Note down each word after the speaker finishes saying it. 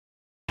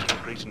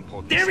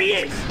There he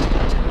is!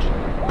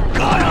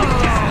 Got him!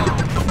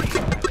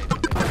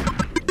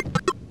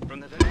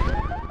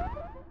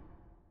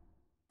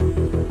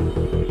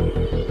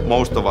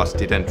 Most of us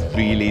didn't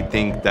really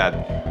think that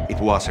it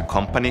was a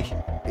company.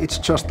 It's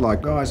just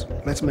like, guys,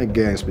 let's make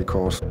games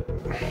because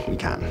we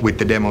can. With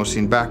the demos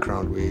in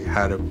background, we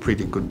had a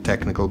pretty good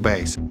technical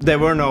base. There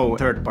were no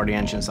third-party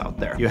engines out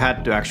there. You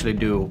had to actually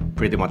do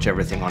pretty much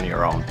everything on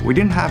your own. We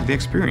didn't have the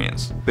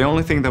experience. The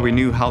only thing that we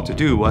knew how to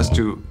do was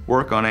to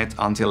work on it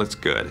until it's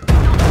good.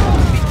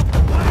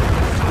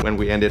 When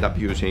we ended up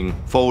using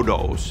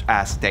photos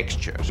as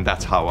textures, and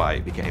that's how I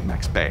became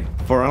Max Payne.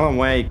 For a long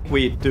way,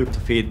 we took the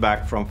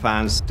feedback from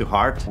fans to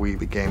heart. We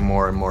became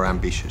more and more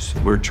ambitious.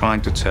 We're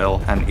trying to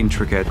tell an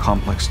intricate,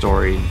 complex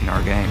story in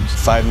our games.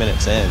 5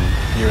 minutes in,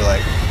 you're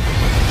like,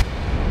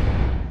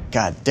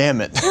 God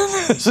damn it,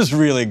 this is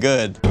really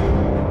good.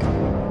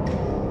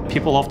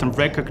 People often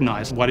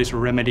recognize what is a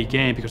Remedy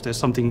game because there's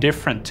something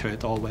different to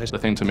it always. The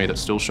thing to me that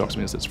still shocks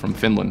me is it's from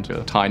Finland,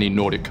 a tiny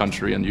Nordic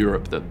country in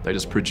Europe, that they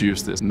just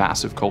produce this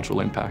massive cultural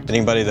impact.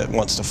 Anybody that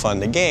wants to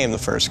fund a game, the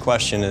first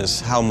question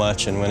is how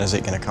much and when is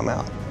it going to come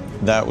out?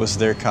 That was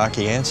their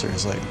cocky answer,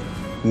 is like,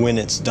 when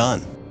it's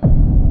done.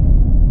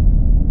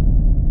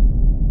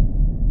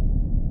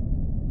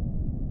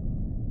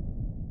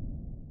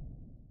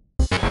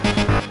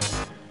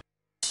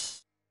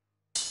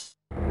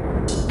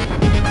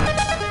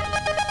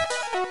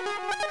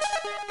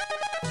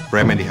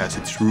 Remedy has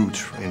its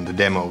roots in the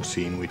demo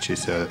scene, which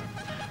is a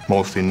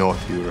mostly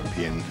North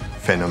European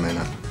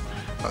phenomenon.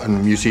 A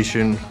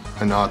musician,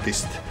 an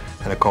artist,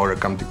 and a coder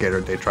come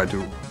together. They try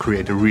to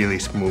create a really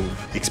smooth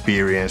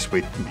experience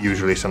with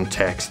usually some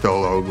text, a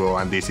logo,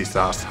 and this is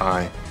us,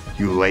 hi,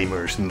 you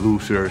lamers and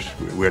losers,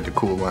 we're the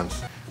cool ones.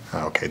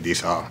 Okay,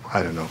 these are,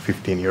 I don't know,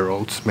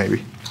 15-year-olds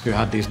maybe. We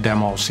had these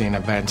demo scene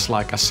events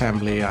like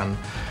Assembly, and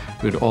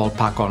we'd all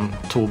pack on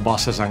 2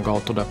 buses and go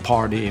to the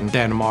party in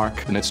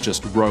Denmark. And it's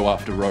just row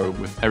after row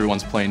with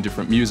everyone's playing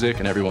different music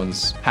and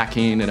everyone's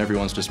hacking and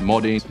everyone's just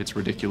modding. It's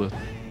ridiculous.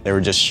 They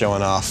were just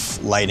showing off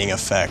lighting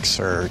effects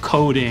or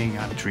Coding.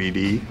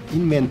 3D.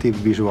 Inventive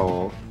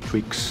visual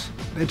tricks.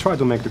 They try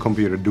to make the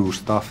computer do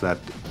stuff that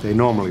they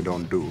normally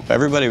don't do.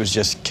 everybody was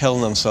just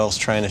killing themselves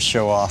trying to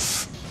show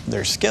off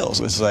their skills.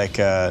 It was like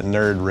a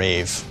nerd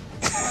rave.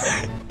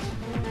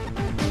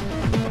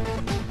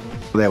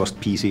 There was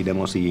PC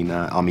demo scene,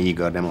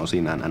 Amiga demo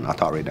scene, and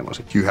Atari demo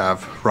scene. You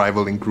have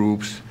rivaling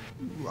groups.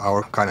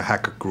 Our kind of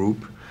hacker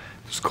group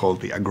is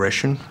called the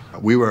Aggression.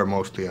 We were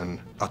mostly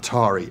on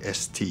Atari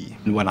ST.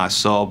 When I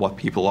saw what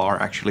people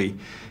are actually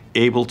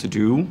able to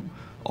do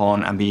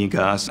on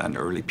Amigas and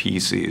early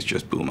PCs,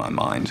 just blew my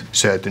mind.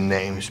 Certain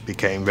names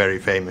became very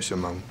famous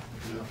among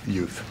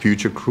youth.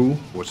 Future Crew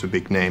was a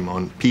big name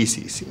on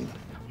PC scene.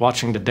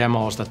 Watching the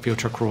demos that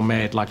Future Crew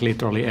made like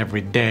literally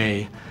every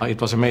day, it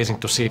was amazing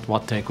to see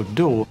what they could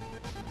do.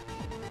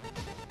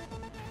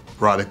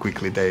 Rather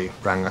quickly they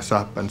rang us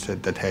up and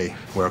said that, hey,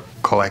 we're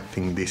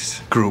collecting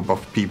this group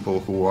of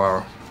people who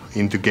are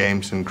into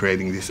games and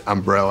creating this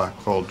umbrella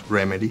called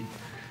Remedy,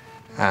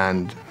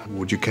 and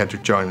would you care to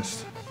join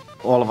us?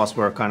 All of us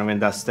were kind of in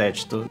that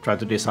stage to try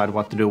to decide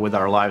what to do with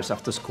our lives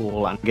after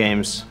school, and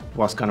games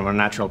was kind of a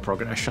natural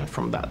progression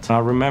from that. I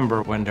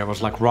remember when there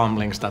was like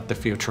rumblings that the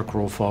Future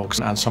Crew folks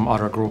and some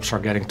other groups are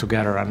getting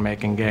together and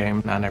making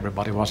game, and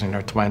everybody was in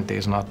their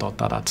 20s, and I thought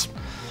that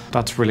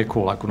that's really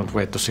cool. I couldn't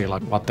wait to see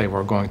like what they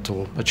were going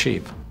to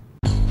achieve.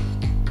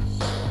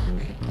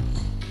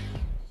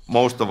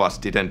 Most of us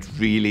didn't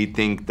really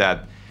think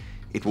that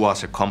it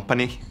was a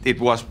company.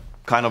 It was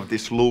kind of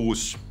this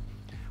loose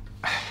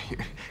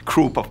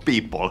group of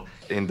people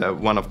in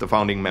one of the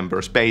founding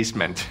members'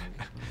 basement.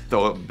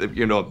 So,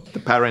 you know, the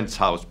parents'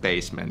 house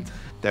basement.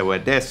 There were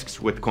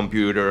desks with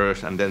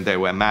computers, and then there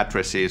were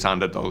mattresses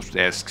under those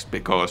desks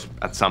because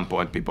at some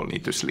point people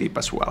need to sleep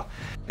as well.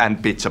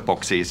 And pizza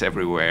boxes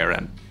everywhere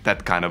and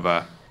that kind of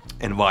a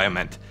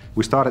environment.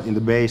 We started in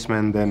the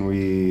basement, then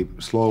we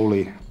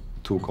slowly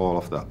took all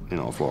of the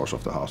floors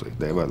of the house.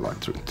 They were like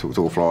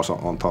two floors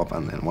on top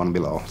and then one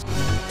below.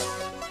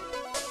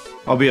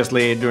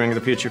 Obviously, during the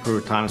Future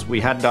Crew times,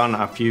 we had done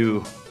a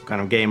few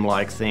kind of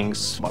game-like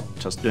things, but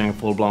just doing a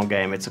full-blown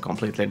game, it's a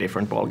completely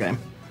different ballgame.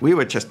 We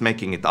were just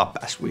making it up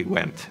as we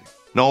went.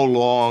 No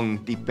long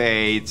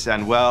debates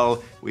and,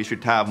 well, we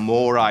should have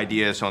more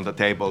ideas on the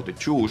table to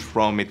choose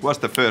from. It was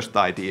the first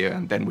idea,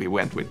 and then we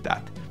went with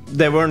that.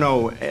 There were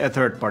no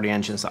third-party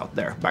engines out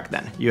there back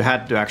then. You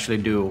had to actually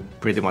do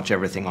pretty much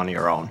everything on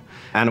your own.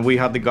 And we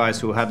had the guys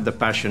who had the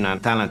passion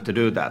and talent to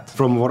do that.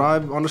 From what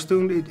I've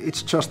understood,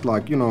 it's just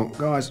like,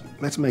 guys,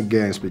 let's make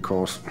games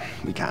because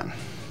we can.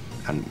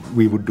 And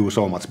we would do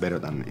so much better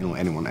than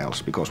anyone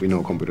else because we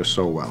know computers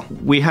so well.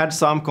 We had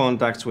some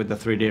contacts with the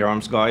 3D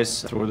Arms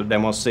guys through the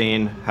demo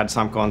scene, had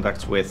some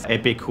contacts with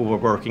Epic who were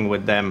working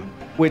with them.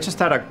 We just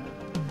had a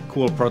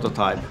cool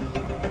prototype.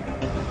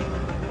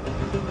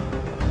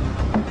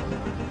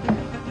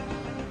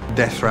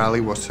 Death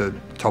Rally was a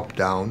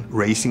top-down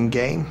racing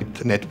game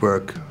with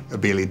network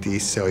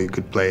abilities so you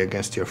could play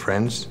against your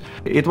friends.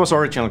 It was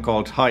originally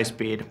called High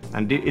Speed,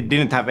 and it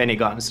didn't have any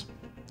guns.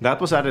 That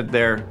was added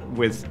there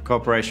with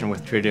cooperation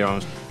with 3D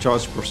Realms.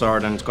 George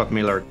Broussard and Scott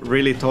Miller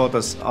really taught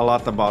us a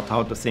lot about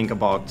how to think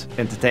about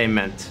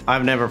entertainment.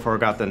 I've never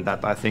forgotten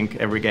that. I think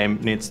every game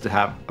needs to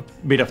have a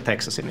bit of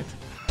Texas in it.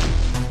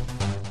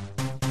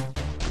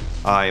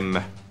 I'm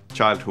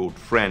childhood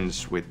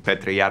friends with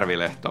Petri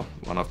Järvilehto,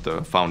 one of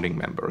the founding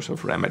members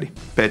of Remedy.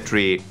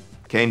 Petri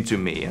came to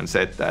me and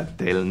said that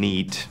they'll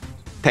need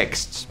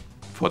texts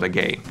for the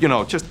game. You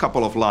know, just a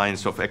couple of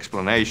lines of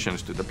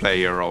explanations to the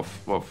player of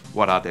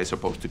what are they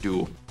supposed to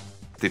do.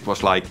 It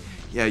was like,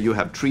 yeah, you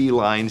have 3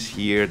 lines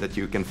here that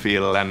you can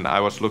fill, and I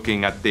was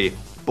looking at the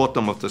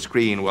bottom of the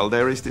screen. Well,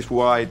 there is this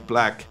white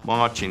black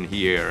margin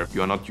here.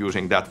 You're not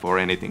using that for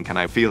anything. Can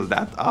I fill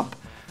that up?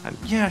 And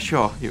yeah,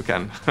 sure, you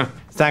can.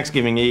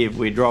 Thanksgiving Eve,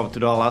 we drove to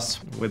Dallas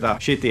with a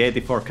shitty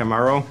 84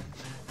 Camaro,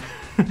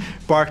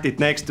 parked it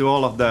next to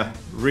all of the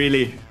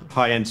really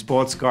high-end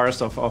sports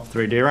cars of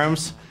 3D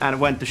Realms, and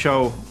went to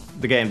show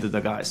the game to the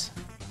guys.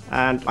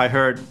 And I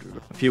heard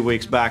a few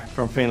weeks back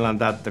from Finland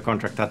that the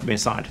contract had been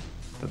signed,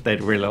 that they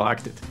really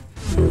liked it.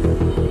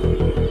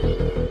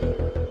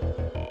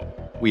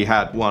 We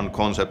had one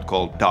concept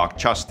called Dark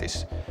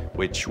Justice,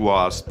 which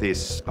was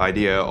this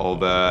idea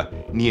of a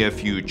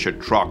near-future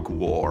truck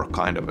war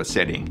kind of a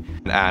setting.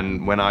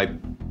 And when I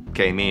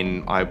came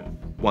in, I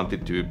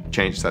wanted to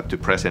change that to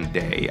present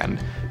day and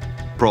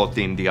brought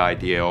in the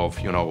idea of,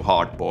 you know,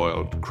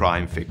 hard-boiled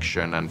crime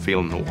fiction and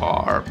film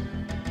noir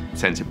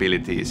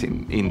sensibilities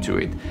into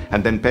it.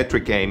 And then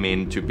Petri came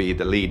in to be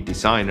the lead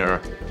designer,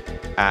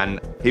 and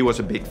he was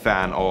a big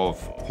fan of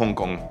Hong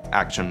Kong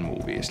action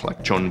movies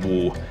like John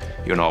Woo,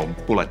 you know,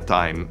 bullet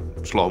time,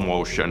 slow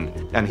motion,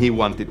 and he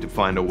wanted to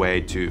find a way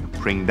to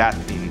bring that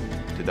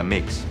into the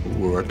mix.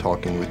 We were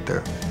talking with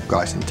the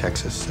guys in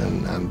Texas,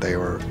 and they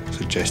were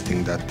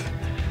suggesting that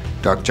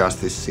Dark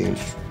Justice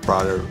seems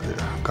rather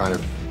kind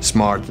of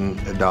smart and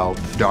adult,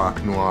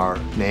 dark noir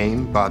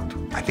name, but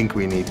I think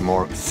we need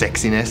more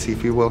sexiness,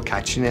 if you will,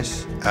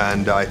 catchiness.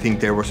 And I think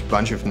there was a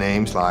bunch of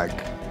names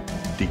like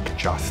Dick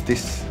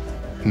Justice,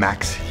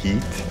 Max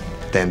Heat,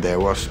 then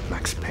there was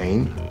Max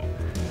Payne.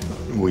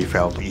 We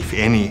felt if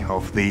any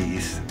of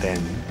these,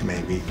 then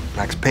maybe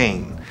Max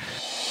Payne.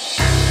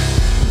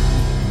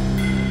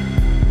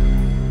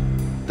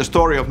 The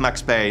story of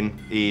Max Payne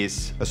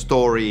is a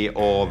story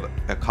of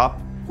a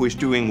cop who is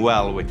doing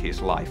well with his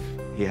life.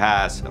 He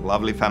has a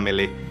lovely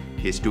family,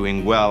 he's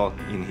doing well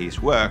in his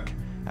work,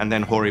 and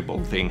then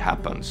horrible thing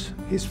happens.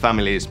 His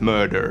family is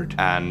murdered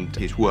and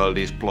his world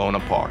is blown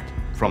apart.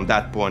 From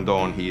that point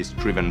on, he is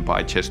driven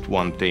by just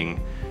one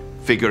thing,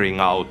 figuring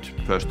out,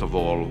 first of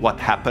all, what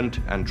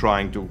happened and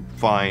trying to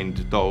find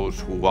those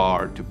who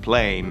are to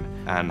blame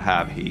and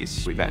have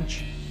his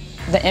revenge.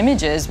 The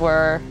images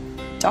were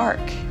dark.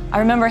 I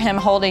remember him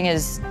holding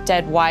his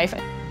dead wife,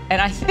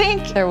 and I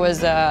think there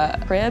was a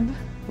crib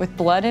with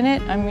blood in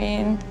it. I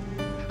mean,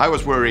 I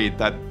was worried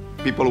that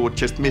people would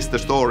just miss the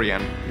story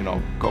and, you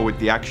know, go with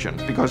the action.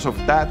 Because of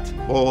that,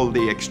 all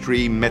the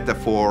extreme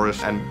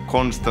metaphors and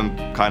constant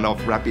kind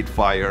of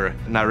rapid-fire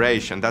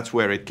narration, that's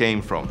where it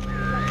came from.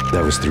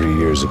 That was 3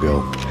 years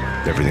ago.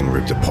 Everything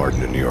ripped apart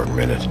in a New York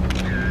minute.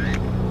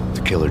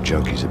 The killer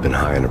junkies had been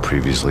high on a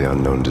previously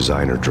unknown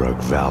designer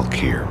drug,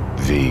 Valkyr,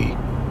 V.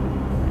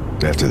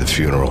 After the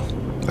funeral,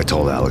 I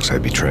told Alex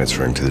I'd be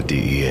transferring to the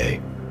DEA.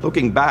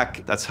 Looking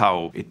back, that's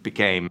how it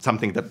became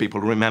something that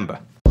people remember.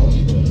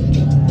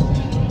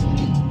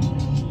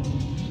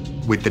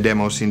 With the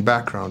demo scene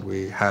background,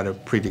 we had a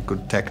pretty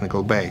good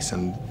technical base,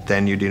 and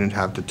then you didn't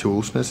have the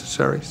tools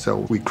necessary, so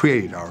we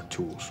created our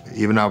tools.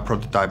 Even our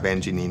prototype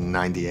engine in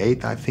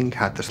 '98, I think,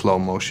 had the slow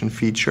motion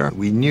feature.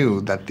 We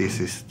knew that this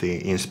is the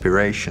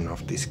inspiration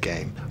of this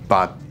game,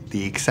 but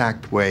the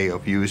exact way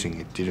of using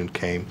it didn't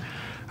come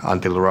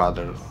until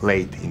rather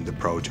late in the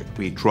project.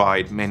 We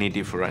tried many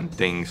different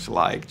things,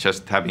 like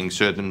just having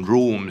certain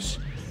rooms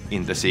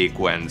in the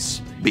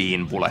sequence be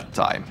in bullet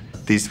time.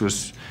 This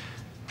was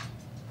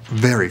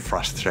very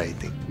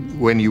frustrating.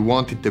 When you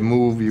wanted to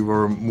move, you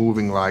were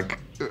moving like,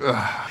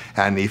 ugh.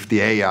 And if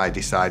the AI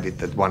decided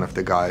that one of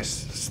the guys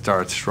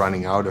starts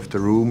running out of the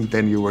room,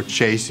 then you were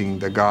chasing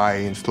the guy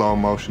in slow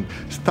motion.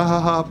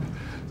 Stop!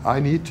 I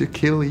need to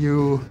kill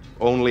you.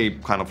 Only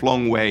kind of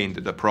long way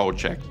into the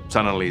project,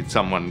 suddenly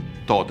someone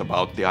thought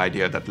about the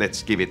idea that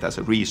let's give it as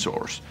a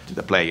resource to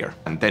the player,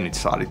 and then it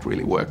started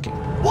really working.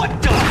 What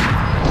the?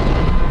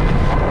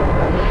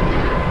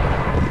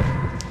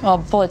 well,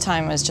 bullet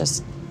time was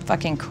just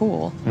fucking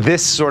cool.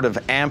 This sort of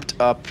amped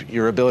up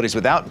your abilities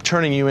without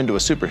turning you into a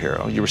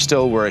superhero. You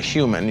were a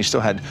human. You still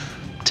had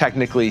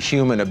technically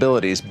human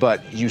abilities,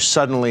 but you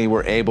suddenly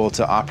were able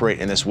to operate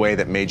in this way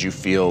that made you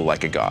feel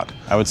like a god.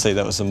 I would say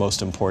that was the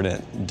most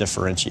important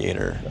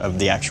differentiator of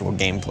the actual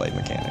gameplay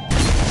mechanic.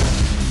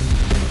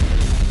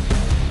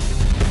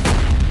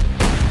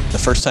 The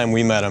first time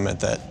we met them at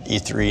that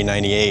E3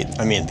 '98,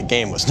 I mean, the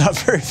game was not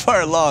very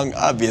far along,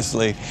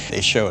 obviously.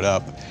 They showed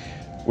up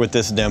with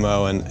this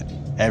demo and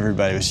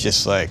everybody was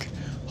just like,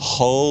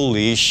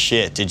 holy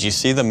shit, did you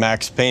see the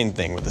Max Payne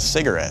thing with the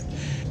cigarette?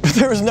 But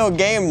there was no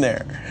game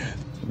there.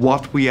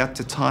 What we at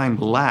the time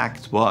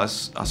lacked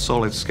was a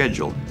solid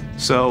schedule.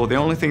 So the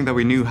only thing that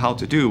we knew how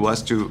to do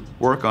was to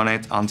work on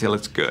it until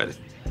it's good.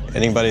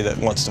 Anybody that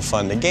wants to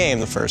fund a game,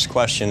 the first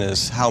question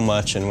is how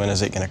much and when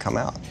is it going to come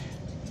out?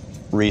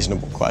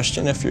 Reasonable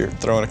question if you're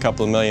throwing a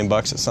couple of $1 million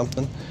at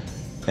something.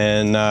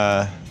 And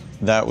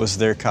that was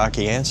their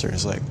cocky answer,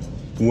 is like,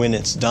 when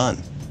it's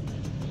done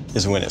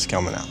is when it's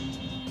coming out.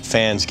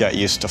 Fans got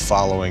used to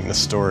following the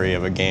story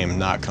of a game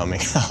not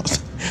coming out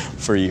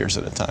for years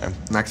at a time.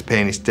 Max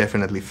Payne is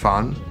definitely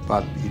fun,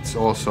 but it's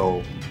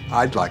also,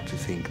 I'd like to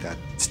think that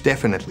it's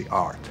definitely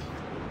art.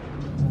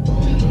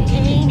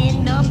 Pain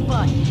in the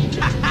butt.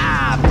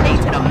 Ha-ha! Pay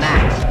to the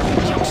max.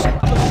 Kill some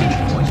of the city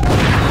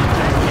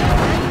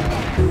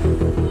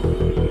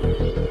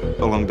boys.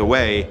 Along the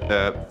way,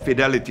 the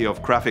fidelity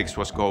of graphics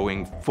was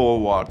going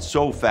forward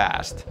so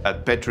fast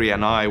that Petri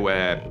and I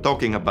were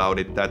talking about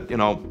it that, you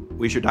know,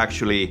 we should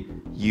actually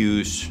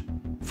use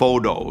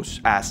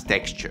photos as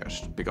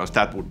textures, because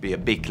that would be a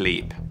big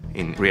leap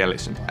in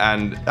realism.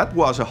 And that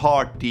was a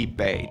hard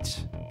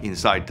debate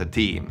inside the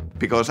team,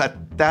 because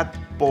at that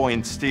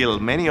point still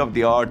many of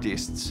the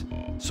artists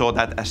saw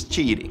that as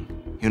cheating.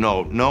 You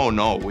know,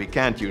 no, we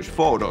can't use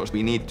photos,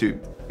 we need to,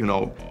 you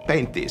know,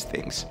 paint these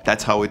things.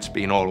 That's how it's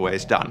been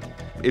always done.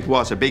 It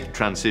was a big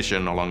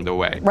transition along the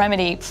way.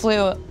 Remedy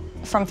flew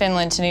from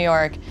Finland to New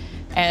York,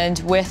 and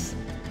with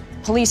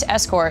police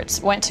escorts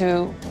went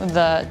to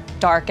the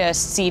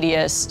darkest,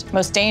 seediest,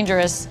 most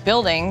dangerous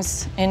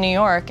buildings in New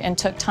York and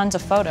took tons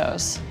of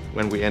photos.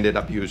 When we ended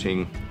up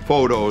using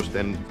photos,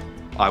 then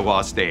I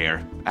was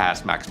there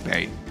as Max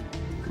Payne,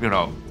 you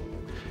know,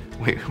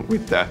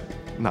 with the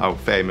now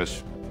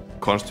famous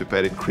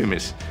constipated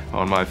grimace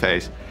on my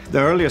face. The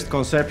earliest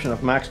conception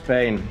of Max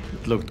Payne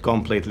looked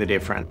completely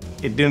different.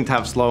 It didn't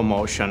have slow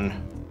motion.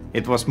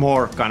 It was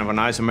more kind of an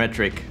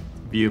isometric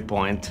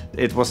viewpoint.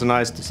 It was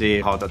nice to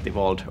see how that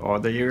evolved over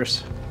the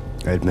years.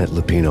 I'd met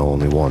Lupino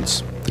only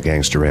once. The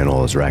gangster ran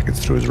all his rackets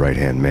through his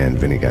right-hand man,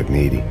 Vinny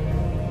Gagniti.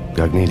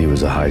 Gagniti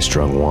was a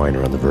high-strung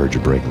whiner on the verge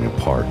of breaking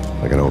apart,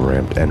 like an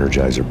overamped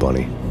Energizer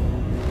bunny.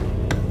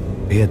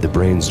 He had the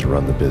brains to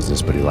run the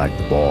business, but he lacked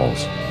the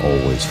balls,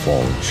 always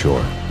falling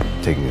short,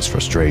 taking his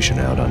frustration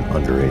out on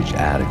underage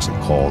addicts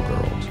and call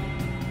girls.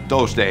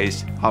 Those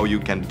days, how you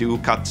can do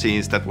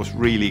cutscenes, that was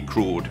really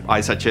crude.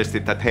 I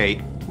suggested that,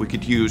 hey, we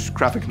could use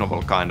graphic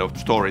novel kind of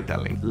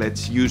storytelling.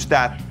 Let's use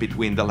that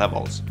between the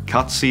levels.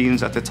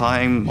 Cutscenes at the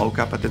time,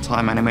 mocap at the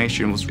time,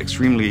 animation was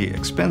extremely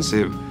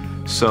expensive.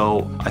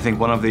 So I think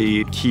one of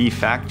the key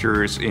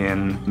factors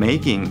in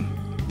making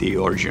the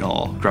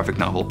original graphic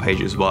novel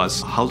pages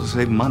was how to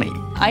save money.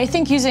 I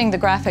think using the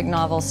graphic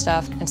novel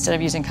stuff instead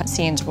of using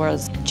cutscenes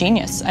was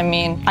genius. I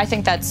mean, I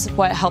think that's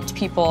what helped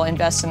people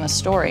invest in the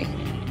story.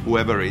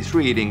 Whoever is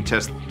reading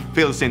just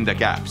fills in the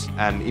gaps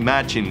and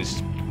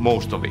imagines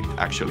most of it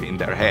actually in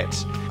their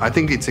heads. I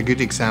think it's a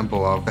good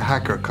example of the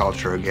hacker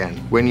culture again.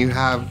 When you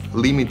have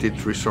limited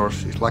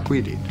resources like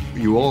we did,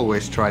 you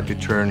always try to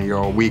turn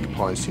your weak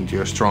points into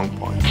your strong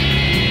points.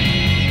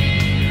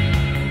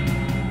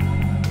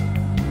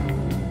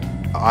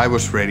 I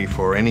was ready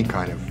for any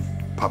kind of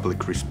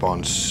public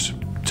response,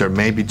 so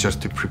maybe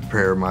just to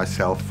prepare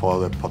myself for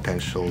the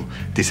potential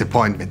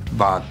disappointment.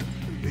 But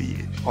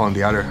on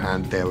the other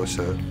hand, there was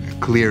a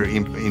clear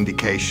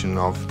indication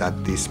of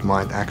that this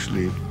might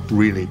actually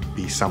really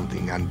be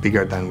something and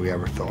bigger than we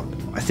ever thought.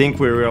 I think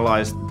we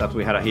realized that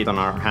we had a hit on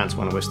our hands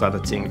when we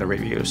started seeing the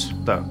reviews,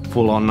 the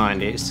full-on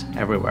 90s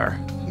everywhere.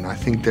 And I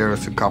think there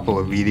was a couple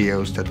of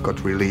videos that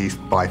got released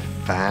by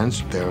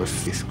fans. There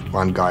was this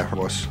one guy who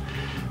was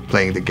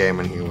playing the game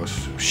and he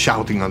was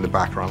shouting on the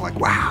background like,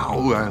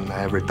 wow, and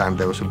every time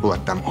there was a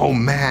bullet time, oh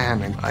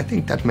man. And I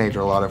think that made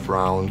a lot of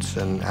rounds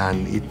and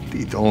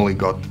it only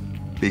got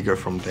bigger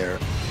from there.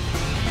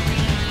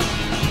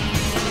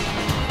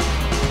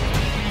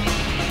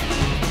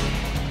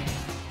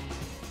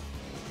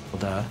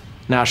 The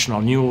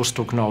national news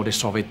took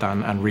notice of it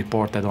and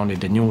reported on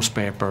it. The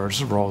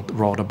newspapers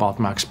wrote about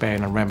Max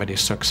Payne and Remedy's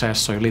success,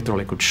 so you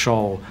literally could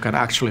can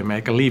actually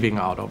make a living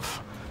out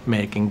of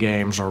making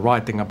games or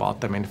writing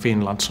about them in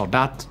Finland. So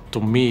that,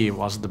 to me,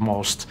 was the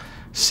most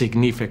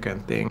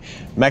significant thing.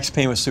 Max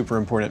Payne was super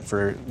important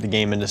for the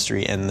game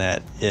industry in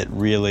that it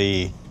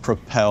really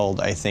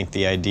propelled, I think,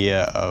 the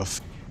idea of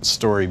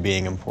story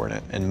being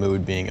important and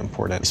mood being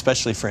important,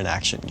 especially for an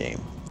action game.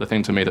 The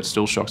thing to me that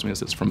still shocks me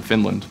is it's from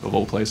Finland, of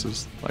all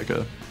places, like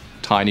a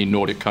tiny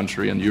Nordic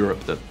country in Europe,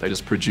 that they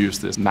just produce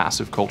this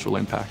massive cultural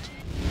impact.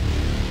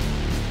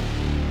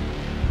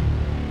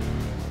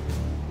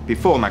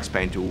 Before Max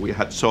Payne 2, we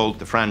had sold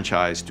the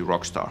franchise to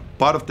Rockstar.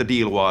 Part of the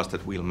deal was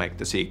that we'll make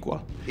the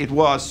sequel. It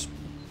was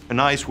a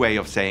nice way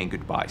of saying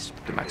goodbyes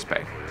to Max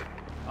Payne.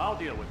 I'll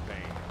deal with Payne.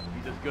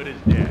 He's as good as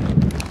dead.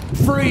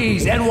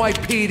 Freeze,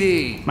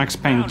 NYPD! Max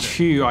Payne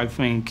 2, I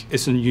think,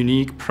 is a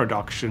unique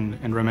production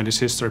in Remedy's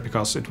history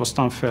because it was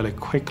done fairly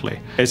quickly,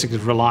 basically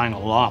relying a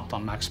lot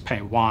on Max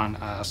Payne 1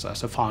 as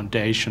a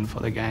foundation for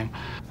the game.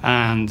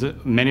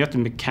 And many of the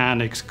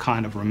mechanics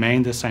kind of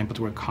remained the same, but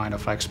were kind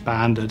of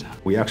expanded.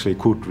 We actually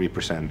could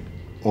represent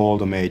all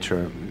the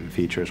major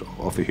features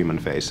of the human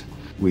face.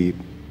 We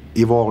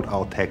evolved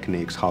our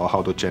techniques,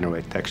 how to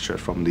generate textures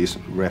from these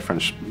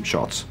reference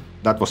shots.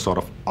 That was sort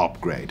of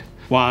upgrade.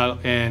 While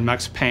in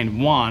Max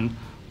Payne 1,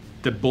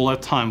 the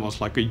bullet time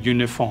was like a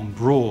uniform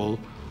rule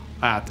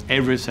at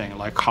everything,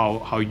 like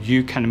how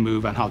you can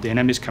move and how the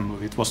enemies can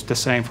move. It was the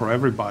same for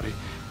everybody.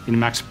 In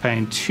Max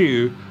Payne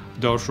 2,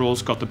 those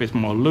rules got a bit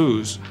more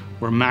loose,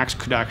 where Max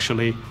could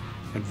actually,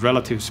 at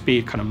relative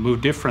speed, kind of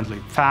move differently,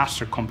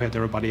 faster compared to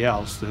everybody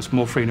else. There's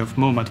more freedom of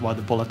movement while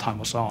the bullet time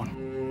was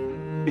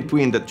on.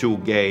 Between the two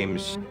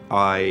games,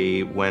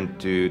 I went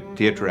to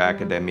Theatre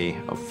Academy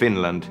of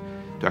Finland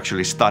to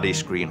actually study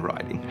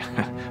screenwriting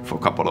for a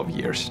couple of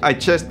years. I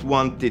just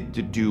wanted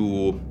to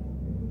do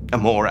a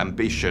more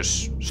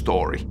ambitious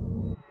story.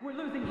 We're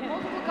losing him.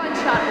 Multiple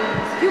gunshot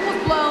wounds,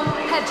 pupils blown,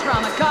 head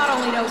trauma, God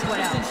only knows what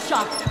else. He's in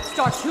shock.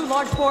 Start 2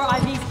 large bore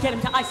IVs, get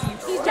him to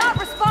ICU. He's not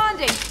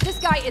responding. This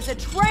guy is a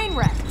train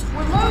wreck.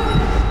 We're losing.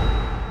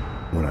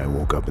 When I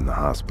woke up in the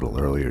hospital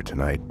earlier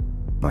tonight,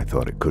 I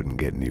thought it couldn't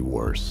get any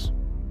worse.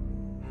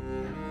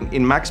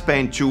 In Max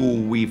Payne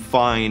 2, we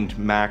find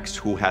Max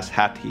who has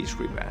had his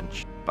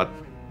revenge, but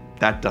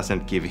that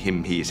doesn't give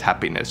him his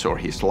happiness or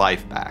his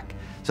life back.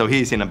 So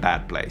he's in a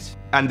bad place.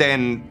 And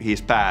then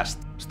his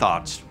past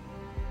starts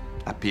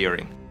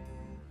appearing.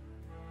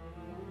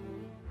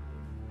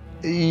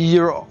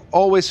 You're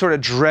always sort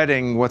of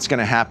dreading what's going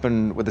to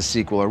happen with a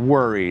sequel, or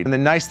worried. And the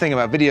nice thing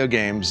about video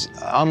games,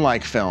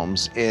 unlike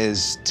films,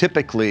 is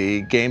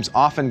typically games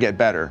often get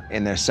better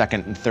in their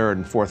second and third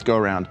and fourth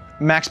go-round.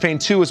 Max Payne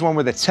 2 was one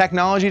where the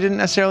technology didn't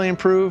necessarily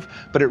improve,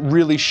 but it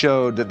really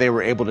showed that they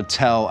were able to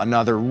tell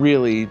another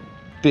really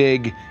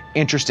big,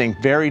 interesting,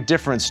 very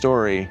different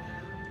story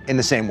in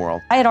the same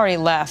world. I had already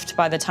left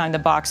by the time the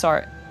box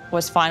art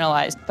was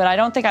finalized, but I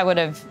don't think I would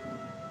have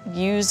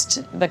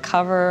used the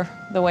cover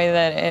the way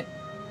that it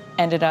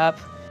ended up.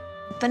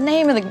 The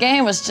name of the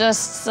game was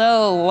just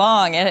so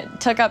long and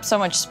it took up so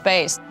much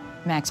space.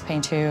 Max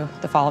Payne 2,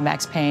 The Fall of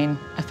Max Payne,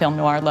 a film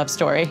noir love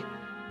story.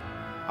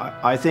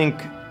 I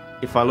think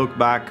if I look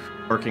back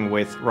working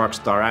with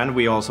Rockstar, and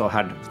we also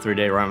had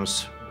 3D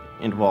realms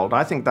involved,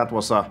 I think that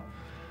was a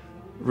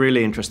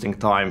really interesting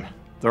time.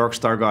 The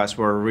Rockstar guys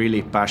were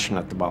really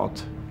passionate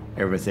about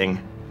everything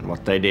and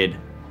what they did,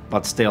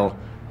 but still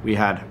we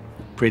had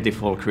pretty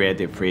full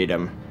creative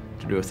freedom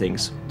to do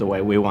things the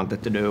way we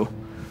wanted to do.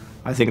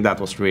 I think that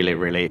was really,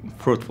 really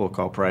fruitful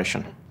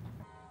cooperation.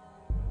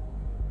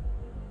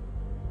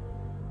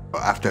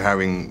 After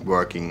having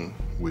working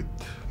with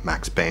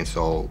Max Payne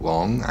so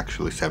long,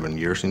 actually 7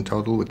 years in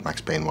total with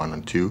Max Payne 1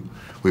 and 2,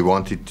 we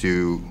wanted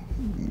to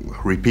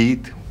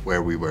repeat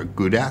where we were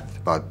good at,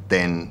 but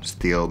then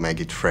still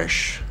make it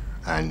fresh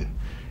and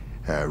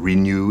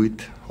renew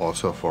it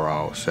also for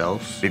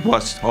ourselves. It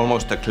was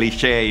almost a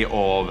cliche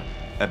of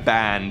a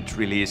band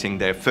releasing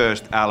their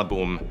first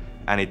album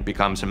and it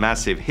becomes a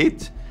massive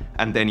hit,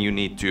 and then you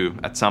need to,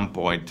 at some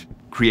point,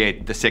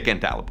 create the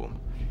second album.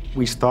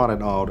 We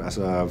started out as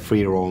a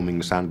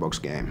free-roaming sandbox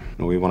game.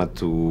 We wanted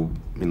to,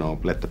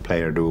 let the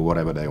player do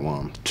whatever they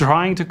want.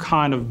 Trying to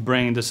kind of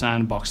bring the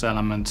sandbox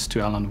elements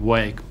to Alan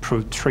Wake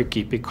proved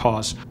tricky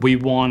because we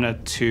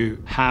wanted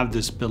to have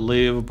this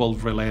believable,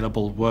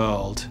 relatable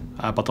world,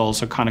 but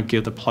also kind of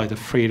give the player the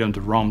freedom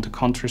to roam the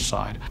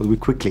countryside. But we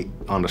quickly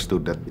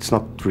understood that it's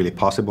not really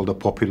possible to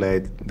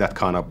populate that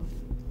kind of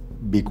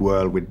big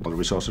world with all the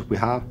resources we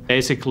have.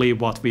 Basically,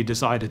 what we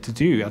decided to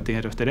do at the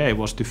end of the day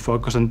was to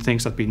focus on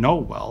things that we know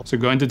well. So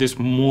go into this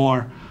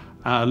more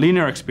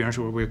linear experience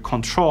where we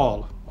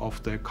control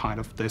of the kind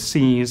of the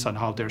scenes and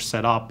how they're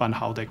set up and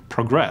how they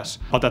progress.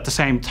 But at the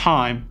same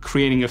time,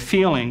 creating a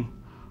feeling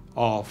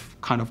of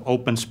kind of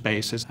open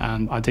spaces.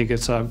 And I think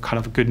it's a kind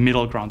of a good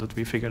middle ground that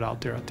we figured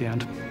out there at the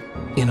end.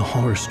 In a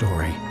horror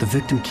story, the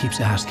victim keeps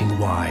asking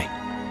why,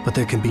 but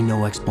there can be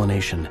no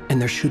explanation,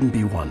 and there shouldn't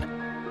be one.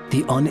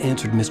 The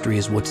unanswered mystery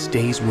is what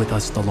stays with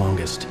us the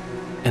longest,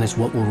 and it's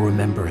what we'll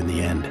remember in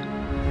the end.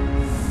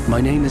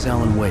 My name is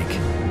Alan Wake.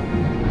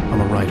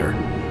 I'm a writer.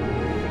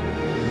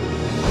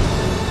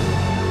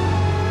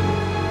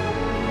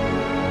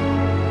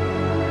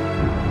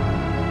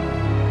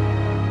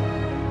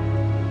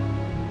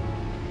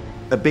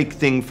 A big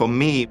thing for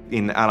me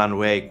in Alan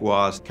Wake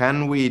was,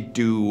 can we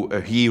do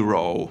a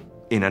hero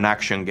in an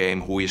action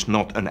game who is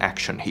not an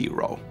action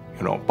hero,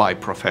 by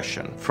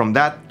profession? From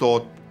that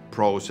thought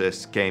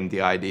process came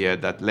the idea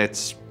that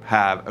let's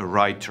have a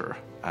writer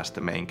as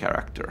the main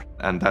character.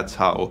 And that's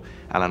how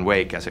Alan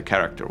Wake as a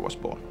character was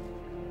born.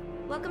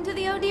 Welcome to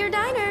the Oh Dear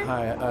Diner.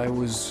 Hi, I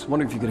was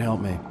wondering if you could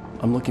help me.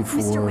 I'm looking for...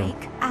 Mr.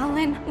 Wake.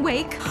 Alan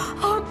Wake.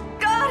 Oh,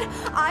 God!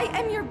 I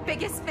am your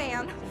biggest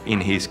fan.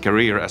 In his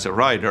career as a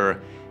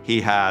writer, he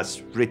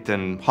has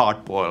written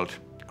hard-boiled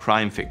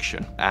crime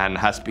fiction and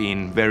has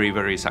been very,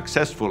 very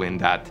successful in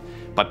that.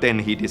 But then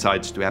he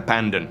decides to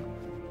abandon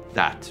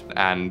that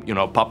and,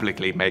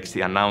 publicly makes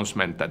the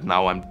announcement that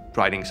now I'm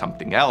writing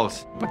something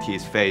else. But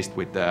he's faced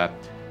with the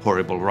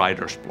horrible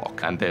writer's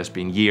block, and there's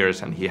been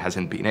years and he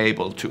hasn't been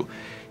able to,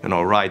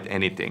 write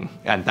anything.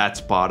 And that's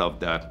part of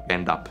the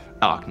end-up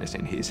darkness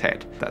in his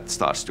head that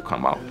starts to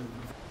come out.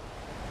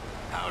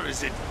 How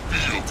does it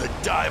feel to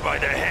die by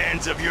the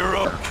hands of your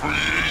own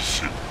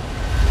creation?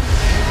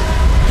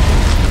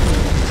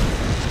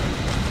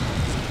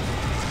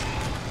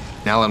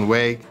 Alan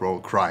Wake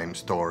wrote crime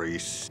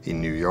stories in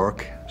New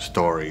York,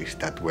 stories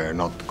that were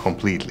not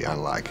completely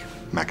unlike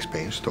Max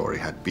Payne's story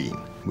had been.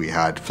 We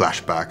had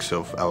flashbacks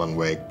of Alan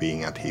Wake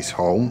being at his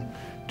home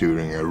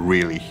during a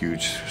really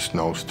huge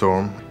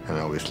snowstorm, and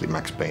obviously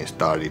Max Payne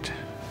started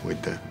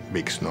with the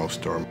big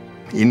snowstorm.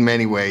 In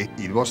many ways,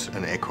 it was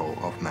an echo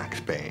of Max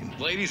Payne.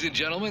 Ladies and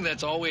gentlemen,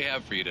 that's all we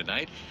have for you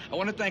tonight. I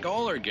want to thank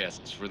all our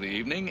guests for the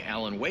evening.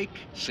 Alan Wake,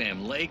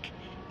 Sam Lake.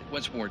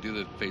 Once more, do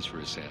the face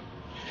for Sam.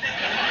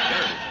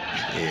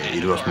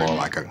 It was more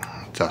like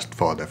just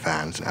for the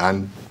fans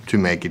and to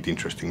make it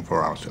interesting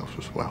for ourselves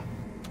as well.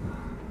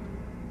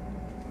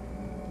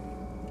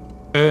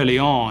 Early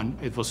on,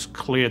 it was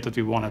clear that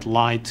we wanted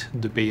light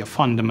to be a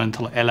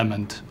fundamental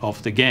element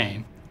of the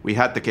game. We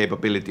had the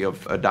capability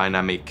of a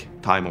dynamic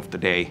time of the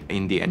day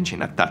in the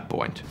engine at that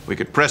point. We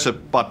could press a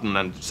button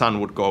and sun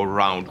would go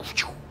around.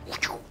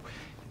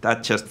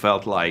 That just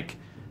felt like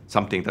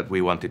something that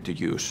we wanted to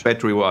use.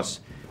 Petri was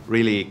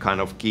really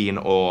kind of keen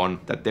on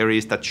that there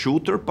is that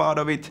shooter part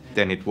of it.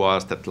 Then it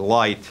was that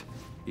light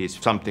is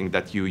something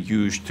that you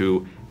use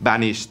to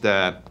banish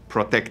the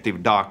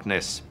protective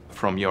darkness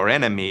from your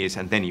enemies,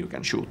 and then you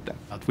can shoot them.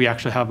 We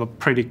actually have a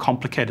pretty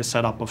complicated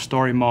setup of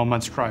story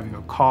moments, driving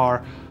a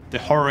car, the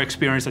horror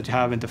experience that you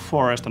have in the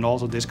forest, and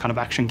also this kind of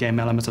action game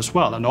elements as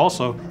well, and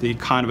also the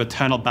kind of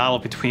eternal battle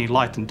between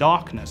light and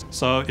darkness.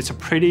 So it's a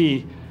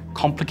pretty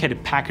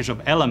complicated package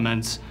of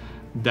elements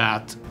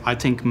that I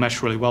think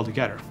mesh really well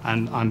together,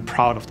 and I'm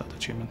proud of that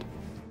achievement.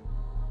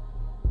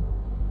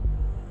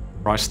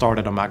 I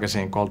started a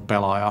magazine called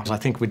Pelaaja. I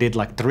think we did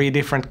like 3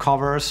 different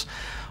covers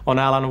on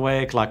Alan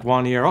Wake, like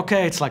 1 year,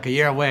 okay, it's like a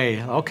year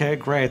away, okay,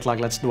 great, like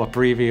let's do a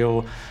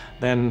preview.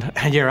 Then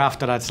a year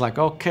after that, it's like,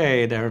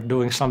 okay, they're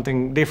doing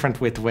something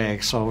different with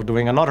Wake, so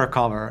doing another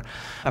cover.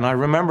 And I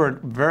remember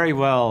very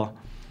well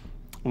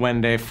when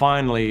they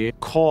finally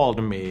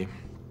called me,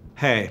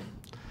 hey,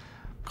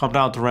 come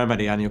down to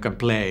Remedy and you can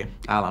play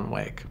Alan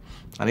Wake.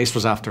 And this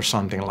was after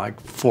something like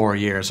 4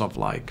 years of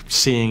like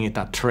seeing it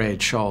at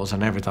trade shows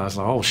and everything. I was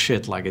like, oh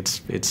shit, like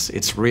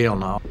it's real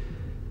now.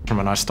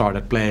 When I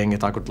started playing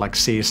it, I could like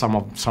see some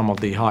of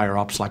the higher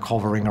ups like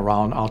hovering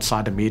around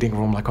outside the meeting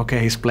room, like, okay,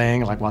 he's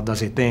playing, like what does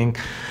he think?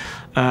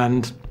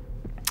 And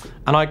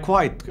I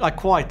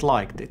quite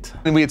liked it.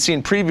 And we had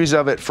seen previews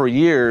of it for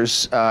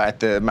years at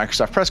the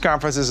Microsoft press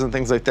conferences and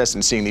things like this,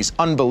 and seeing these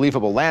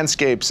unbelievable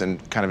landscapes and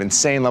kind of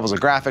insane levels of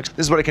graphics.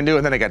 This is what it can do,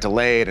 and then it got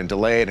delayed and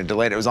delayed and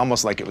delayed. It was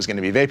almost like it was going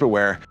to be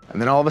vaporware.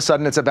 And then all of a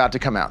sudden it's about to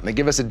come out. And they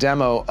give us a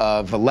demo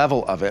of the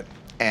level of it,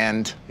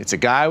 and it's a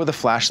guy with a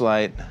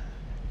flashlight,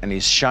 and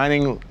he's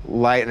shining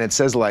light, and it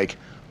says like,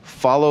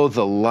 follow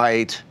the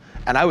light.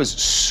 And I was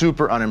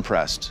super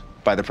unimpressed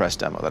by the press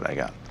demo that I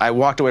got. I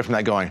walked away from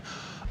that going,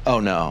 oh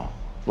no.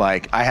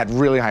 Like, I had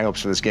really high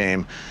hopes for this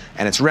game,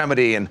 and it's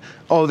Remedy, and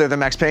oh, they're the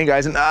Max Payne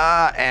guys,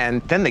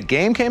 and then the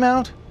game came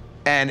out,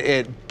 and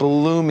it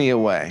blew me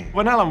away.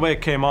 When Alan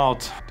Wake came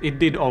out, it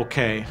did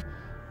okay.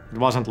 It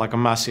wasn't like a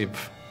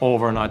massive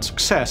overnight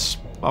success.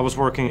 I was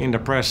working in the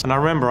press, and I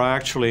remember I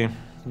actually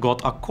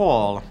got a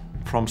call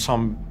from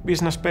some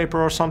business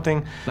paper or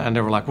something, and they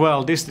were like,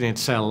 well, this didn't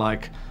sell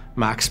like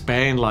Max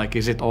Payne, like,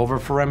 is it over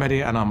for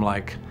Remedy? And I'm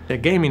like, the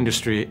game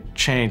industry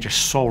changes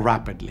so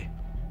rapidly.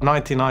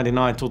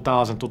 1999,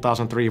 2000,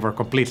 2003 were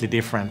completely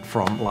different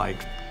from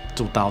like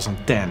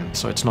 2010,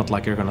 so it's not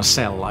like you're gonna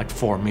sell like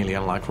 4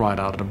 million like right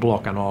out of the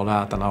block and all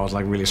that, and I was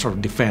like really sort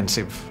of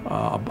defensive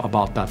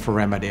about that for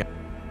Remedy.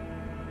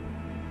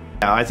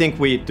 Yeah, I think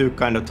we took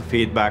kind of the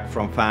feedback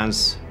from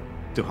fans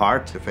to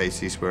heart. The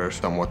faces were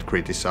somewhat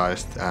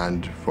criticized,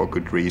 and for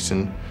good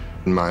reason,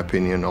 in my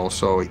opinion.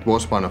 Also, it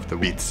was one of the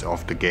bits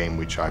of the game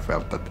which I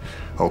felt that,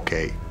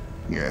 okay,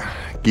 yeah,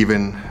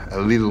 given a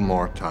little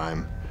more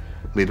time,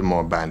 a little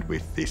more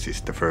bandwidth, this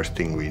is the first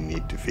thing we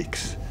need to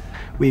fix.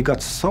 We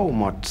got so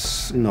much,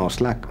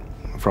 slack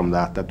from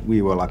that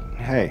we were like,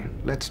 hey,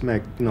 let's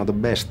make, the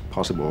best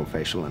possible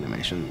facial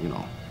animation,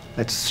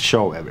 Let's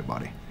show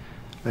everybody.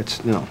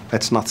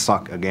 Let's not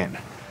suck again.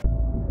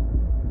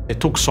 It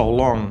took so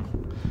long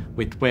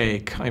with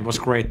Wake. It was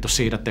great to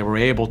see that they were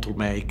able to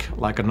make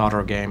like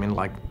another game in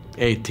like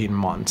 18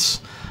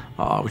 months,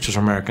 which was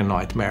American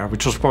Nightmare,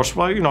 which was, of course,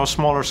 well,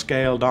 smaller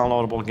scale,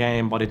 downloadable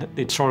game, but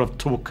it sort of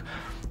took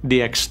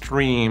the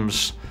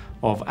extremes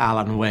of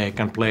Alan Wake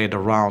and played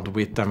around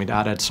with them. It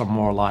added some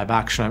more live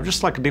action,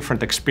 just like a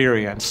different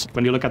experience.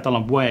 When you look at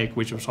Alan Wake,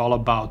 which was all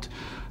about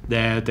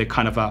the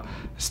kind of a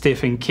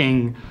Stephen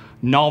King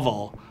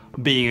novel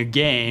being a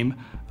game,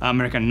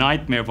 American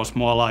Nightmare was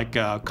more like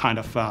a kind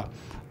of a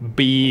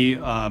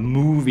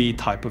movie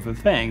type of a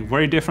thing.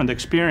 Very different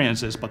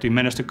experiences, but we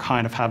managed to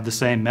kind of have the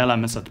same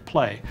elements at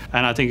play.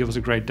 And I think it was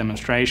a great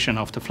demonstration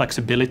of the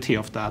flexibility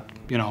of that,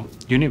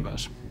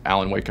 universe.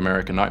 Alan Wake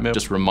American Nightmare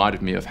just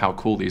reminded me of how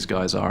cool these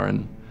guys are,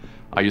 and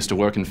I used to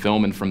work in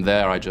film, and from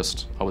there I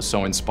was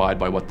so inspired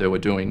by what they were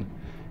doing,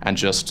 and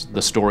just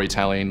the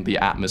storytelling, the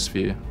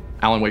atmosphere,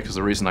 Alan Wake is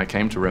the reason I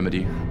came to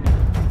Remedy.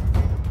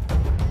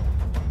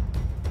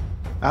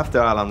 After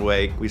Alan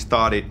Wake, we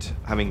started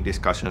having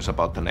discussions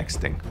about the next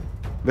thing.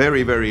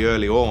 Very, very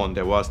early on,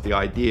 there was the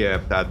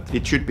idea that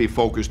it should be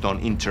focused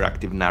on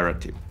interactive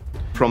narrative.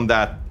 From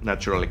that,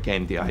 naturally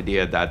came the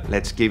idea that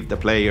let's give the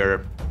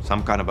player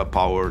some kind of a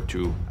power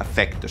to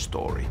affect the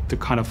story. The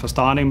kind of a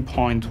starting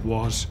point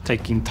was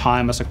taking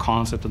time as a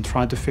concept and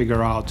trying to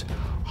figure out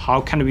how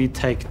can we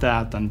take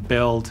that and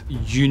build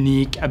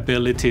unique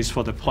abilities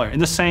for the player. In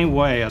the same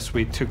way as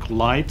we took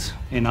light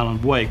in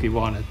Alan Wake, we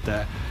wanted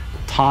the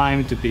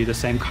time to be the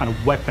same kind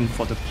of weapon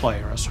for the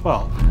player as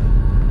well.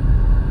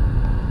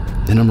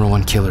 The number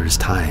one killer is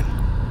time.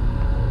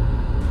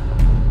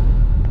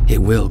 It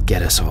will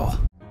get us all.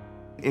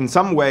 In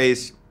some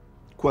ways,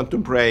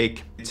 Quantum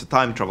Break, it's a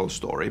time travel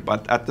story,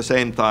 but at the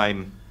same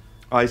time,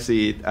 I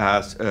see it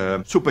as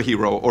a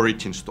superhero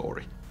origin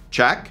story.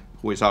 Jack,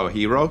 who is our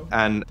hero,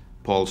 and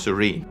Paul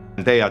Serene.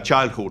 They are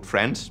childhood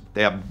friends.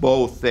 They are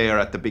both there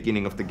at the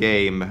beginning of the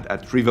game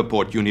at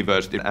Riverport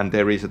University, and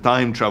there is a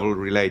time travel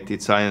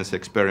related science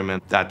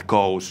experiment that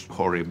goes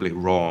horribly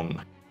wrong.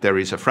 There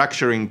is a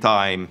fracturing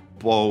time.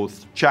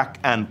 Both Jack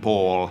and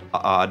Paul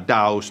are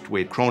doused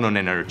with chronon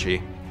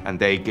energy, and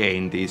they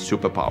gain these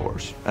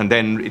superpowers. And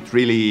then it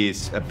really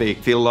is a big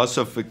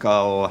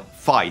philosophical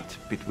fight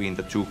between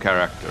the two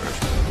characters.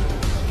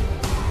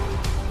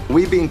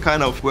 We've been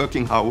kind of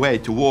working our way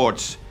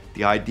towards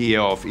the idea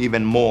of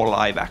even more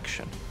live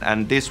action.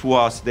 And this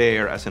was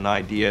there as an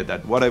idea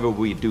that whatever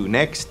we do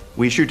next,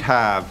 we should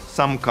have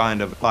some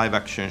kind of live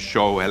action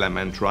show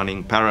element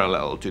running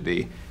parallel to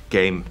the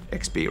game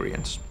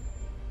experience.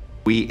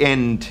 We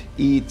end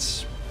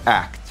each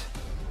act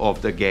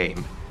of the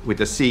game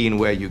with a scene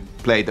where you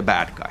play the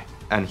bad guy.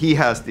 And he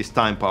has this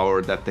time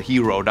power that the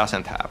hero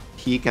doesn't have.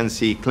 He can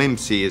see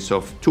glimpses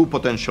of two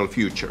potential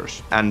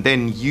futures. And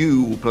then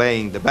you,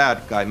 playing the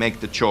bad guy, make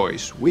the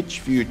choice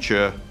which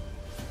future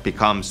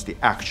becomes the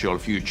actual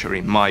future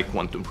in my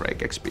Quantum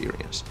Break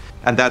experience.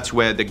 And that's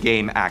where the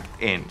game act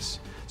ends.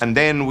 And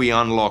then we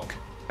unlock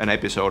an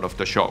episode of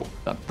the show.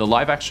 The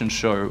live action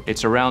show,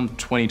 it's around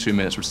 22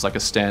 minutes, which is like a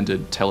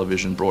standard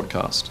television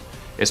broadcast.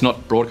 It's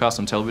not broadcast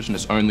on television,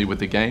 it's only with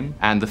the game.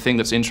 And the thing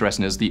that's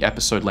interesting is the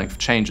episode length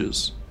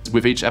changes.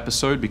 With each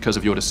episode, because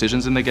of your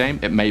decisions in the game,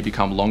 it may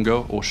become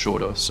longer or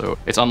shorter. So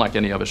it's unlike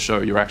any other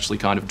show, you're actually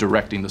kind of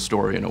directing the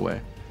story in a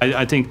way.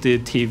 I think the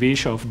TV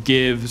show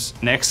gives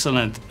an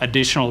excellent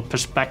additional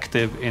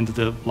perspective into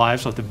the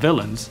lives of the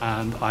villains,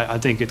 and I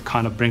think it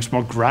kind of brings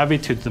more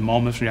gravity to the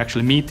moments when you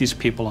actually meet these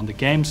people on the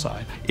game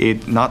side.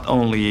 It not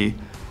only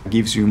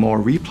gives you more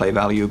replay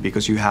value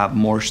because you have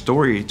more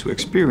story to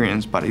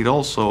experience, but it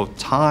also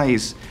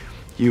ties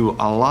you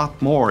a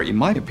lot more, in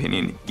my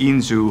opinion,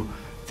 into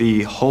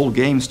the whole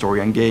game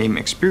story and game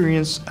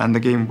experience and the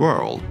game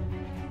world.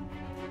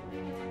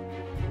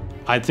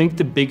 I think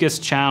the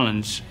biggest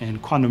challenge in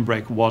Quantum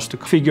Break was to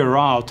figure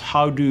out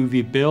how do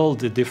we build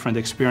the different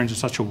experiences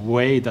in such a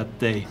way that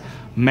they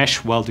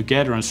mesh well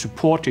together and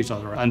support each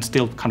other and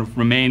still kind of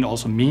remain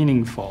also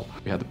meaningful.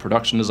 We had the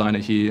production designer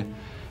here,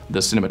 the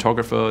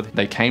cinematographer.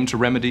 They came to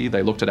Remedy,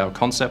 they looked at our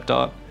concept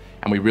art,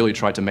 and we really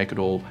tried to make it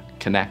all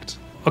connect.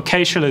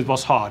 Occasionally it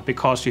was hard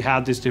because you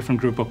had this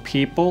different group of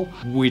people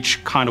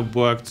which kind of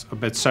worked a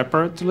bit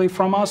separately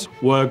from us.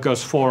 Work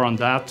goes forward on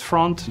that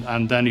front,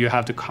 and then you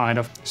have to kind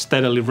of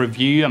steadily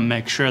review and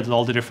make sure that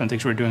all the different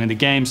things we're doing in the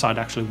game side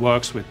actually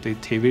works with the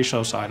TV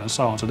show side and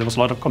so on. So there was a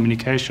lot of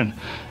communication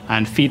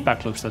and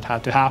feedback loops that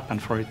had to happen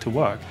for it to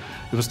work.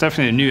 It was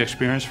definitely a new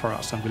experience for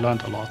us, and we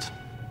learned a lot.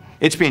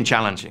 It's been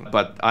challenging,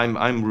 but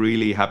I'm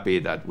really happy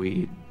that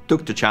we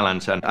took the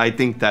challenge, and I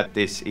think that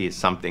this is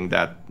something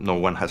that no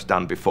one has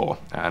done before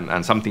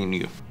and something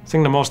new. I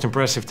think the most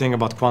impressive thing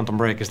about Quantum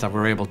Break is that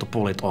we're able to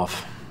pull it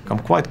off. I'm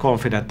quite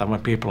confident that when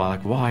people are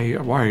like, why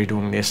are you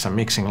doing this and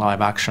mixing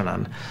live action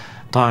and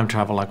time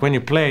travel, like when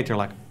you play it, you're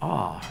like,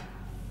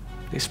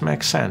 this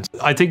makes sense.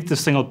 I think the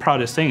single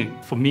proudest thing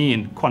for me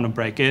in Quantum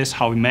Break is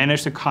how we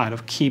managed to kind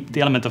of keep the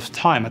element of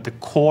time at the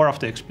core of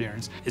the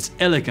experience. It's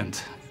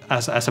elegant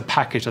as a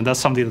package, and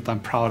that's something that I'm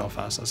proud of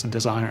as a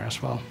designer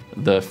as well.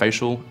 The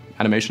facial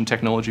animation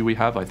technology we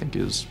have, I think,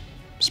 is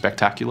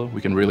spectacular.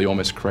 We can really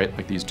almost create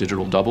like these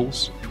digital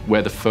doubles.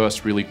 We're the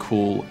first really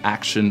cool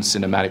action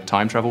cinematic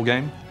time travel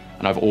game,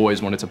 and I've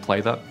always wanted to play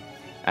that,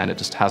 and it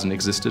just hasn't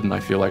existed, and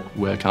I feel like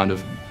we're kind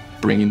of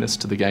bringing this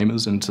to the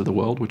gamers and to the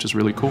world, which is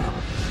really cool.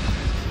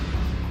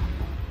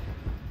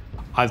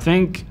 I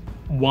think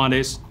what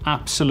is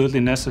absolutely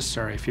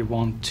necessary if you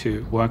want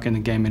to work in the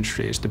game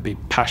industry is to be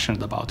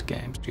passionate about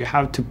games. You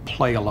have to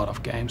play a lot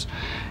of games,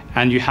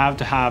 and you have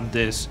to have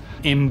this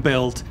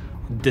inbuilt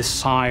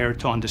desire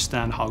to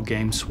understand how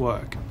games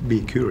work.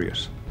 Be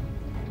curious.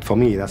 For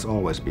me, that's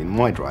always been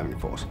my driving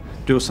force.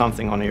 Do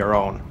something on your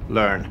own,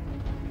 learn.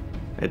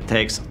 It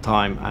takes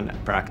time and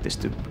practice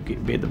to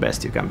be the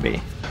best you can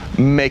be.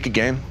 Make a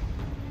game.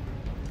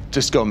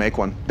 Just go make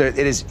one. It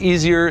is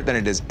easier than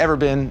it has ever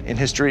been in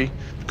history.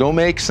 Go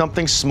make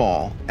something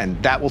small,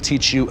 and that will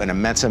teach you an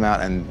immense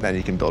amount, and then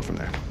you can build from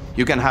there.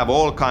 You can have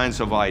all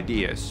kinds of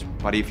ideas,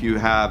 but if you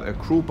have a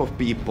group of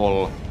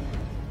people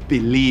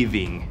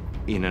believing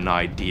in an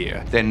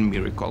idea, then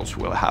miracles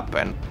will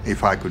happen.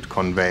 If I could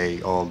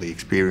convey all the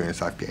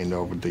experience I've gained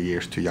over the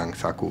years to young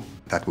Saku,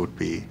 that would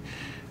be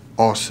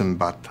awesome,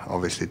 but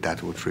obviously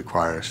that would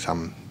require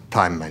some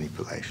time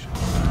manipulation.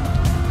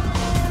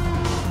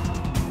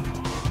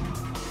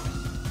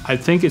 I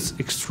think it's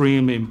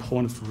extremely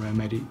important for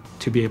Remedy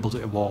to be able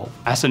to evolve.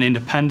 As an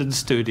independent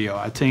studio,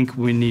 I think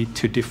we need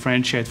to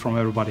differentiate from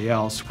everybody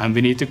else, and we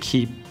need to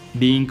keep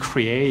being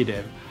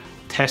creative,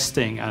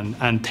 testing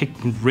and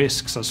taking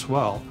risks as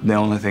well. The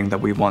only thing that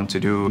we want to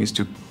do is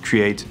to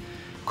create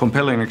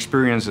compelling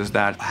experiences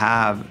that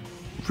have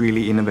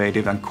really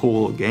innovative and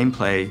cool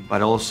gameplay,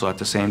 but also at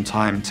the same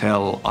time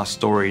tell a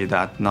story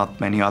that not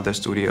many other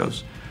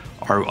studios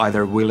are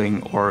either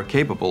willing or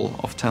capable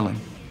of telling.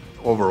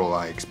 Overall,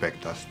 I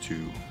expect us to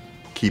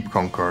keep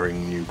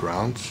conquering new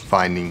grounds,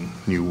 finding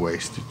new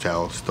ways to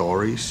tell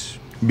stories,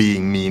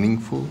 being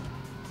meaningful,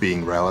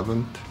 being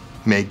relevant,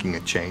 making a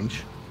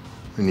change,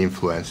 and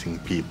influencing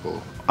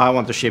people. I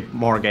want to ship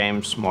more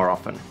games more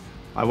often.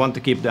 I want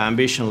to keep the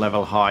ambition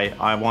level high.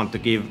 I want to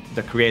give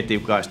the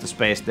creative guys the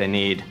space they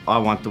need. I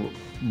want to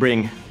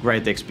bring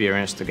great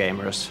experience to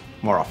gamers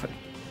more often.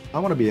 I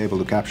want to be able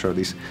to capture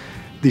this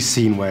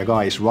scene where a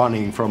guy is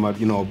running from a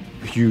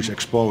huge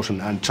explosion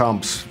and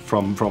jumps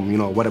from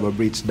whatever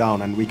bridge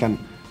down, and we can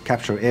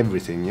capture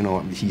everything,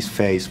 his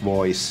face,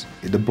 voice,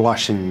 the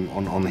blushing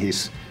on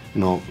his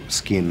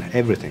skin,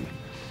 everything.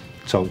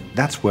 So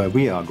that's where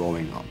we are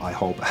going, I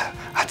hope,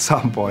 at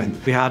some point.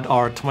 We had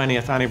our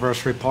 20th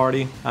anniversary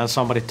party, and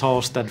somebody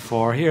toasted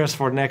for here's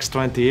for the next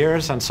 20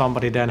 years, and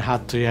somebody then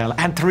had to yell,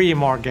 and 3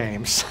 more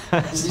games.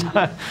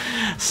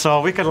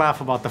 So we can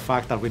laugh about the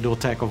fact that we do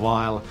take a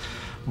while,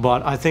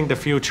 but I think the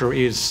future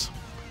is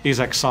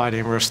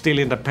exciting. We're still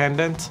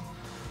independent,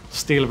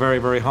 still very,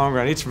 very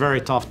hungry, and it's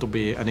very tough to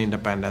be an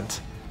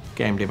independent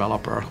game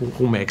developer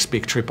who makes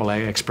big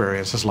AAA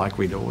experiences like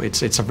we do.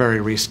 It's a very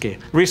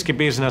risky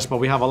business, but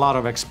we have a lot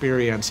of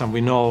experience, and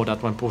we know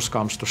that when push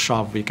comes to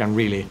shove, we can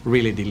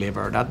really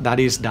deliver. That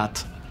is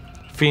that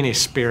Finnish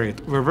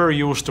spirit. We're very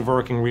used to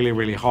working really,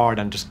 really hard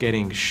and just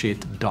getting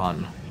shit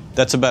done.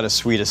 That's about as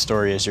sweet a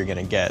story as you're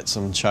gonna get.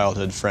 Some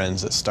childhood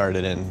friends that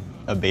started in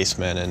a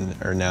basement and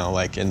are now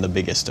like in the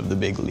biggest of the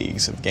big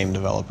leagues of game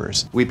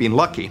developers. We've been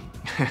lucky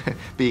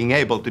being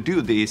able to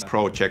do these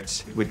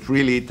projects with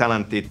really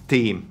talented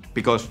team,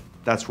 because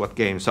that's what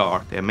games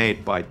are. They're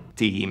made by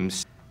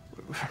teams.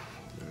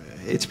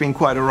 It's been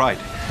quite a ride.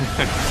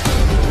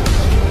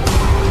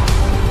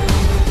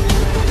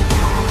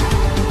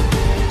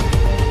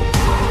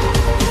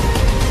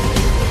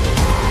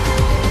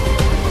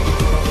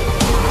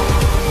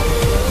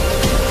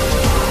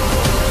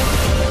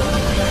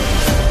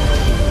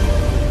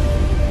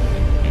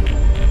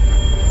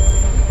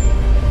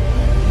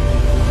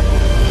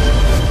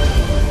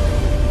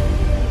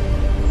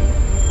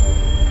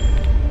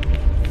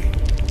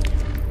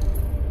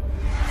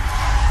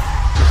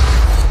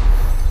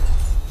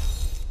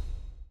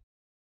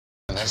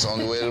 That's the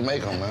only way to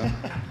make them, man.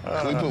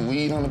 Can we put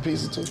weed on the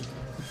pizza too?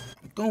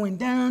 Going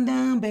down,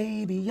 down,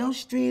 baby, your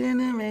street in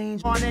the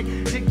range. On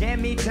it to get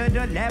me to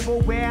the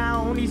level where I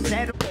only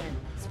settle.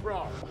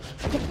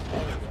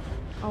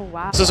 Oh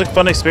wow. This is a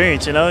fun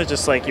experience,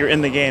 just like you're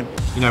in the game.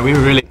 We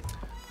really.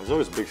 I was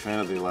always a big fan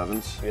of the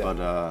 11s,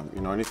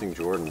 but anything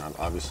Jordan,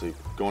 obviously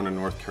going to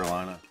North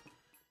Carolina.